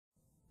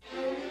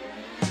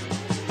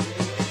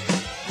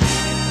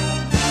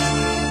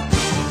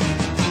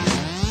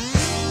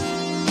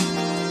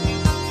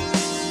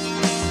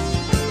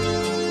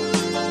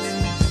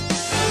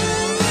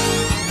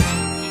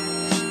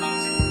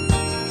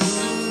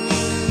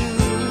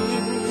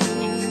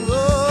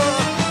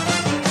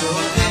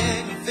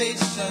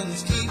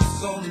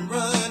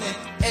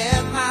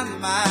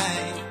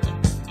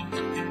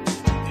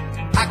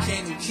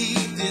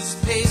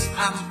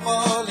I'm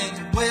falling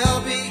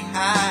well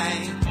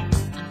behind.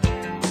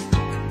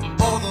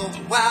 All the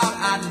while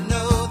I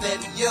know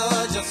that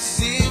you're just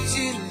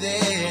sitting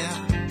there,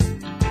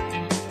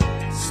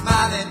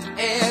 smiling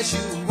as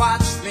you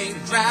watch me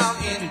drown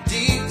in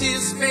deep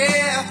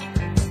despair.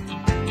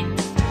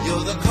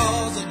 You're the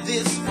cause of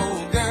this,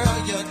 oh girl,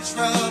 you're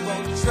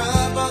trouble,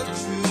 trouble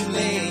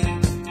truly.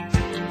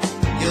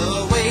 Your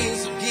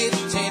ways of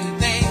getting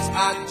things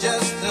are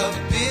just a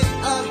bit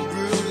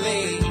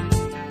unruly.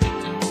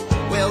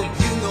 Well,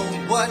 you know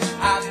what,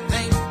 I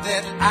think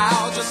that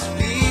I'll just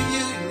leave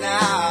you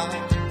now.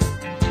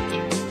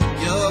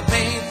 Your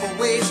painful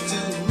ways to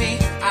me,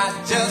 I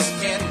just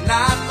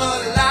cannot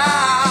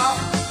allow.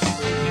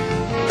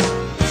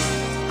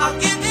 I'll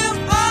give you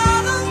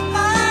all of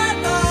my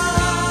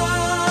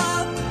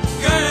love,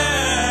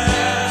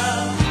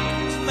 girl,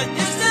 but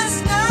this is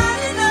not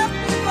enough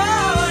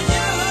for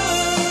you.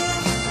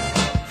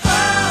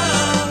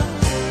 Oh.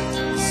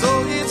 So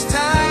it's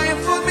time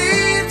for me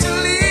to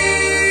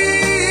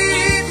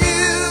leave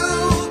you.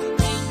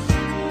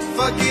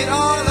 Forget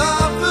all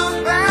of the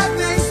bad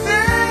things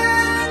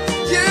that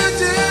you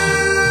do,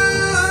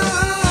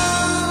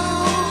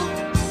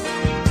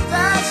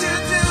 that you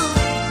do.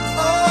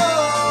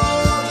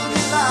 Oh, the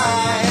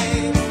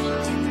lie.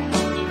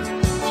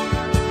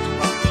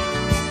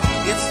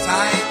 It's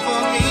time for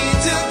me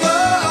to go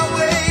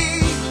away.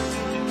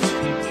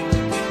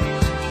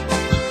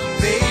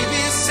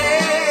 Baby,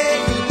 say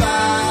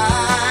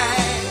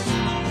goodbye.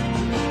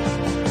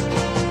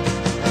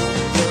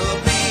 Your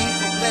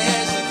painful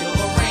pleasure,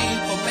 your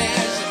painful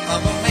measure of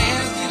a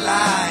man's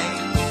delight.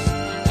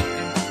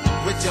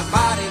 With your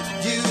body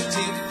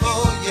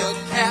beautiful, you're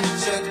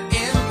captured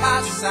in my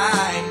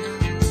sight.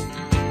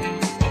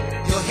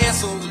 Your hair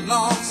so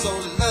long, so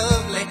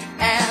lovely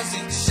as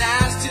it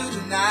shines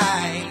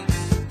tonight.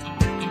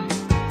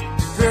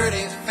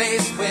 Pretty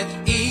face with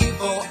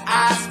evil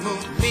eyes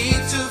move me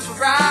to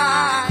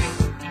fright.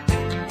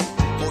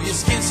 Oh, your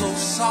skin so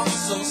soft,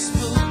 so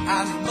smooth,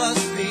 I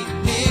must be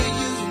near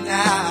you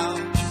now.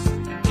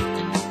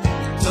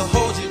 To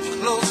hold you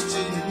close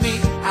to me,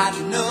 I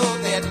know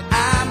that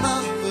I'm a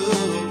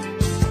fool,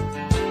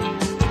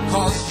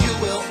 'cause you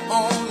will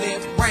only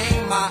bring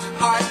my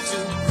heart to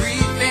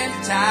grief and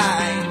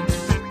time.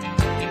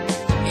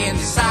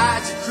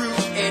 Inside you're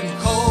cruel and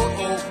cold,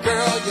 oh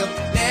girl, you'll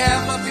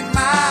never be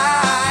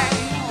mine.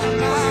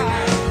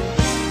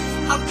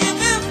 I'll give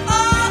you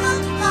all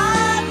of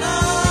my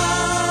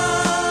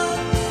love,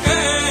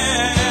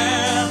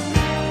 girl,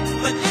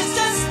 but this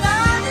is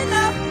not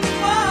enough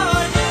for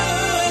you.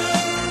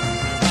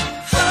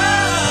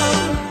 Oh.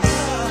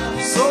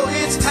 So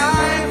it's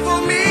time for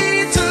me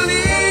to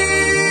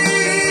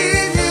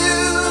leave you.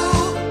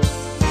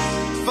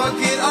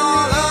 Forget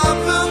all of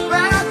the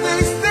bad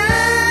things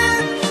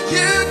that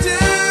you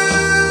do,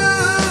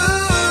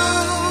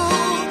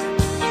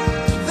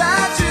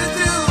 that you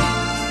do.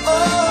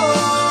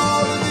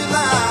 Oh, the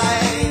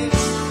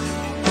lies.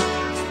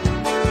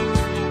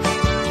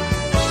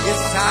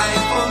 It's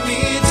time for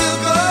me to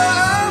go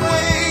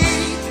away.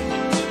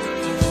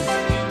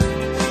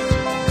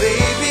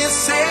 Baby,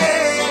 say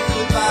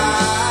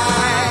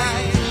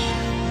goodbye.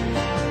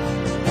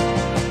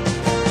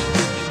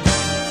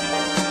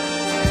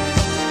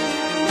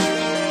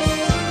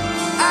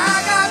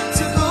 I got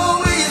to go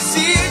where you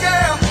see,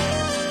 girl.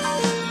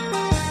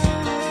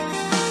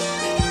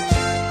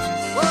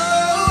 Whoa,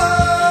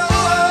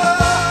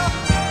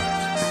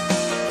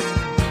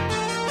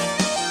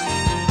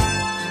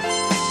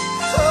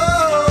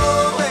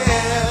 oh,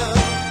 well.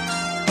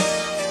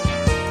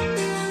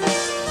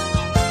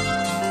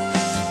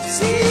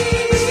 See